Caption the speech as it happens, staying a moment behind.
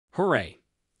Hooray!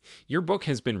 Your book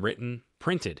has been written,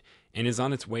 printed, and is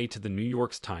on its way to the New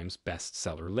York Times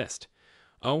bestseller list.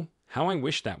 Oh, how I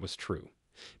wish that was true.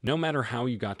 No matter how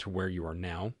you got to where you are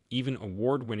now, even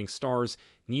award-winning stars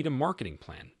need a marketing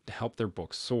plan to help their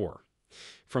books soar.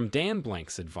 From Dan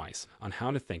Blank's advice on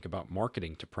how to think about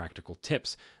marketing to practical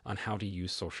tips on how to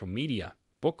use social media,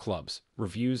 book clubs,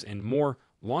 reviews, and more,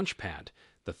 Launchpad,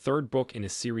 the third book in a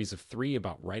series of 3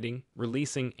 about writing,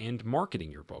 releasing, and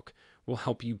marketing your book, will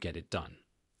help you get it done.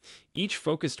 Each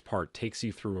focused part takes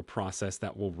you through a process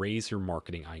that will raise your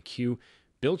marketing IQ,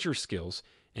 build your skills,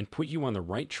 and put you on the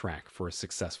right track for a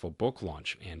successful book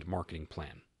launch and marketing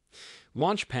plan.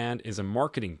 Launchpad is a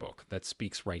marketing book that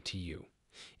speaks right to you.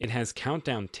 It has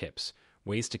countdown tips,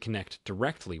 ways to connect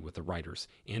directly with the writers,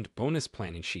 and bonus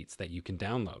planning sheets that you can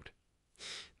download.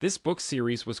 This book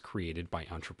series was created by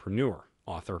entrepreneur,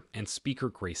 author, and speaker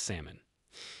Grace Sammon.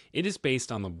 It is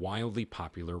based on the wildly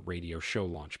popular radio show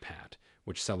Launchpad,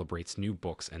 which celebrates new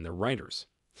books and their writers.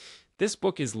 This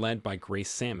book is led by Grace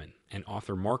Sammon and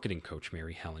author marketing coach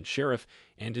Helen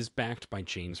and is backed by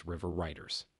James River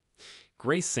Writers.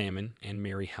 Grace Sammon and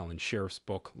Helen Sheriff's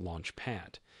book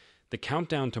Launchpad, The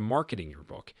Countdown to Marketing Your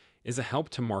Book, is a help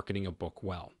to marketing a book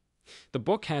well. The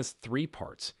book has 3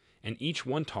 parts, and each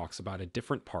one talks about a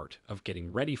different part of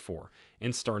getting ready for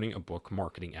and starting a book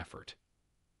marketing effort.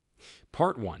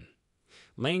 Part 1.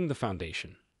 Laying the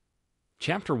Foundation.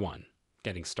 Chapter 1.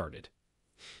 Getting Started.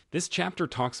 This chapter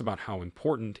talks about how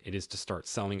important it is to start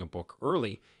selling a book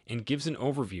early and gives an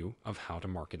overview of how to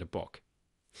market a book.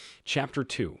 Chapter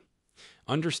 2.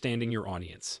 Understanding your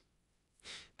audience.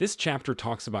 This chapter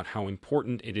talks about how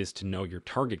important it is to know your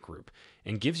target group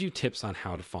and gives you tips on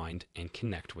how to find and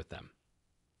connect with them.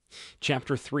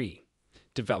 Chapter 3.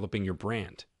 Developing your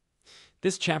brand.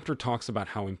 This chapter talks about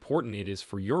how important it is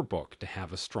for your book to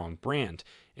have a strong brand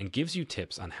and gives you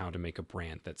tips on how to make a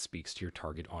brand that speaks to your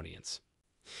target audience.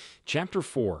 Chapter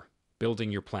 4.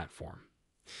 Building your platform.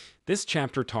 This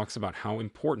chapter talks about how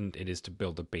important it is to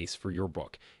build a base for your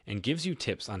book and gives you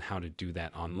tips on how to do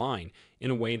that online in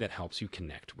a way that helps you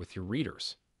connect with your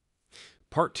readers.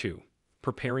 Part 2.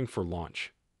 Preparing for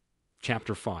launch.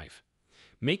 Chapter 5.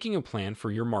 Making a plan for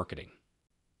your marketing.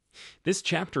 This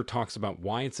chapter talks about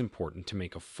why it's important to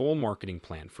make a full marketing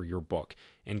plan for your book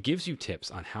and gives you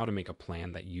tips on how to make a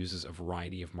plan that uses a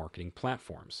variety of marketing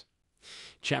platforms.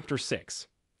 Chapter 6.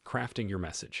 Crafting your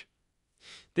message.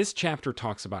 This chapter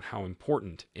talks about how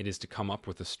important it is to come up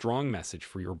with a strong message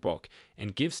for your book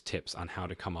and gives tips on how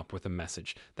to come up with a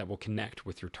message that will connect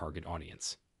with your target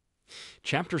audience.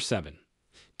 Chapter 7.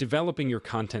 Developing your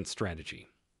content strategy.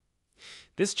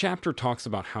 This chapter talks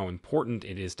about how important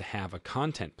it is to have a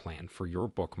content plan for your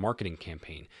book marketing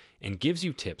campaign and gives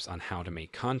you tips on how to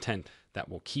make content that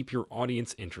will keep your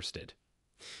audience interested.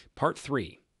 Part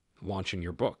 3. Launching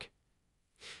your book.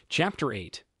 Chapter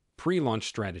 8. Pre-launch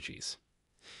strategies.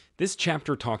 This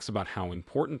chapter talks about how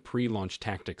important pre-launch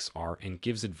tactics are and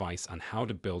gives advice on how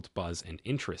to build buzz and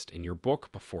interest in your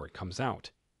book before it comes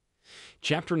out.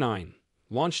 Chapter 9.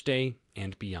 Launch Day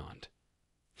and Beyond.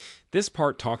 This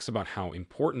part talks about how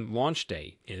important launch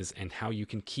day is and how you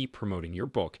can keep promoting your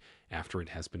book after it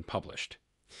has been published.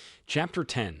 Chapter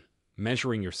 10.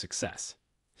 Measuring your success.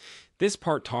 This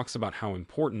part talks about how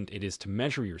important it is to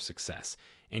measure your success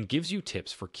and gives you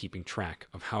tips for keeping track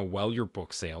of how well your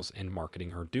book sales and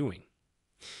marketing are doing.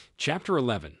 Chapter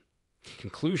 11.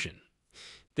 Conclusion.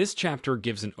 This chapter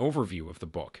gives an overview of the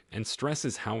book and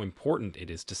stresses how important it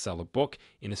is to sell a book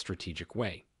in a strategic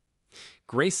way.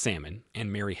 Grace Sammon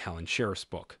and Helen Sheriff's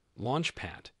book,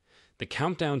 Launchpad, The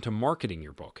Countdown to Marketing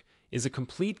Your Book, is a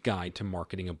complete guide to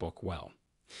marketing a book well.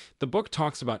 The book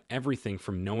talks about everything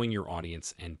from knowing your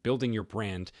audience and building your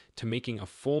brand to making a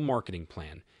full marketing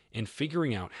plan and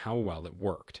figuring out how well it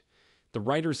worked. The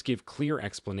writers give clear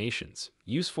explanations,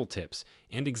 useful tips,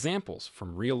 and examples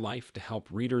from real life to help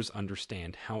readers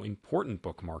understand how important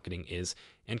book marketing is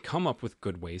and come up with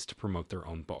good ways to promote their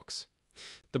own books.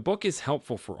 The book is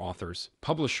helpful for authors,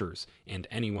 publishers, and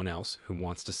anyone else who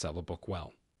wants to sell a book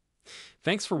well.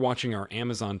 Thanks for watching our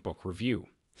Amazon book review.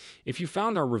 If you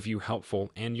found our review helpful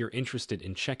and you're interested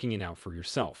in checking it out for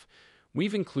yourself,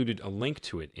 we've included a link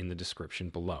to it in the description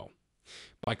below.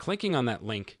 By clicking on that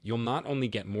link, you'll not only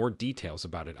get more details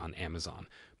about it on Amazon,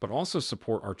 but also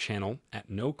support our channel at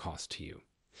no cost to you.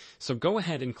 So go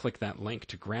ahead and click that link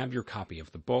to grab your copy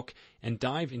of the book and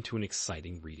dive into an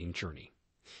exciting reading journey.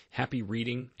 Happy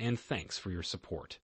reading, and thanks for your support.